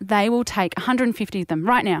that they will take 150 of them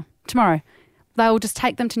right now, tomorrow. They will just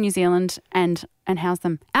take them to New Zealand and house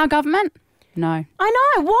them. Our government? No.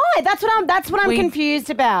 I know. Why? That's what I'm confused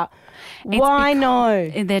about. Why no?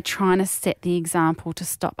 They're trying to set the example to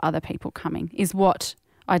stop other people coming, is what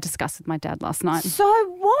I discussed with my dad last night. So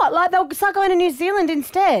what? Like they'll start going to New Zealand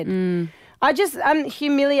instead. I'm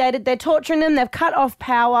humiliated. They're torturing them. They've cut off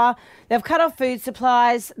power. They've cut off food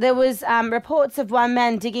supplies. There was reports of one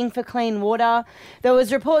man digging for clean water. There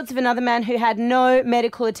was reports of another man who had no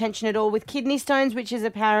medical attention at all with kidney stones, which is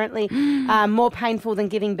apparently more painful than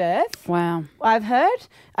giving birth. Wow. I've heard.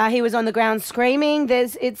 He was on the ground screaming.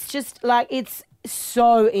 It's just like it's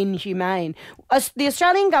so inhumane. The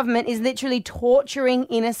Australian government is literally torturing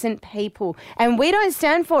innocent people, and we don't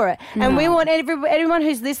stand for it. And we want everyone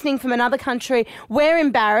who's listening from another country, we're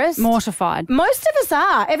embarrassed. Mortified. Most of us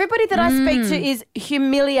are. Everybody that I speak to is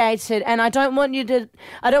humiliated, and I don't want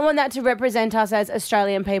that to represent us as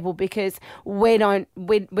Australian people, because we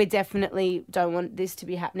definitely don't want this to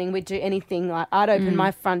be happening. We'd do anything. Like, I'd open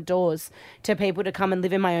my front doors to people to come and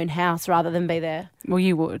live in my own house rather than be there. Well,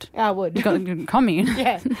 you would. I would. You've got a commune.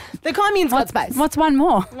 Yeah. The commune's got space. What's one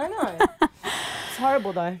more? I know. It's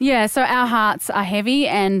horrible though. Yeah, so our hearts are heavy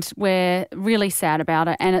and we're really sad about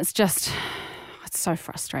it, and it's so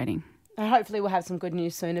frustrating. Hopefully we'll have some good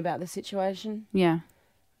news soon about the situation. Yeah.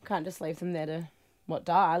 Can't just leave them there to,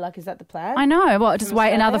 die? Like, is that the plan? I know. What, just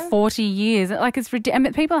wait another 40 years? Like, it's ridiculous. I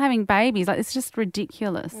mean, people are having babies. Like, it's just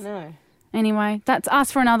ridiculous. I know. Anyway, that's us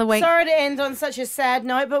for another week. Sorry to end on such a sad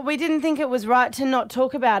note, but we didn't think it was right to not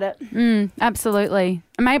talk about it. Absolutely.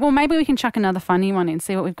 Maybe we can chuck another funny one in,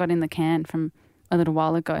 see what we've got in the can from a little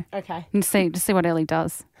while ago. Okay. And see what Ellie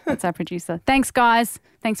does. That's our producer. Thanks, guys.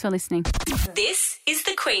 Thanks for listening. This is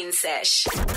the Queen Sesh.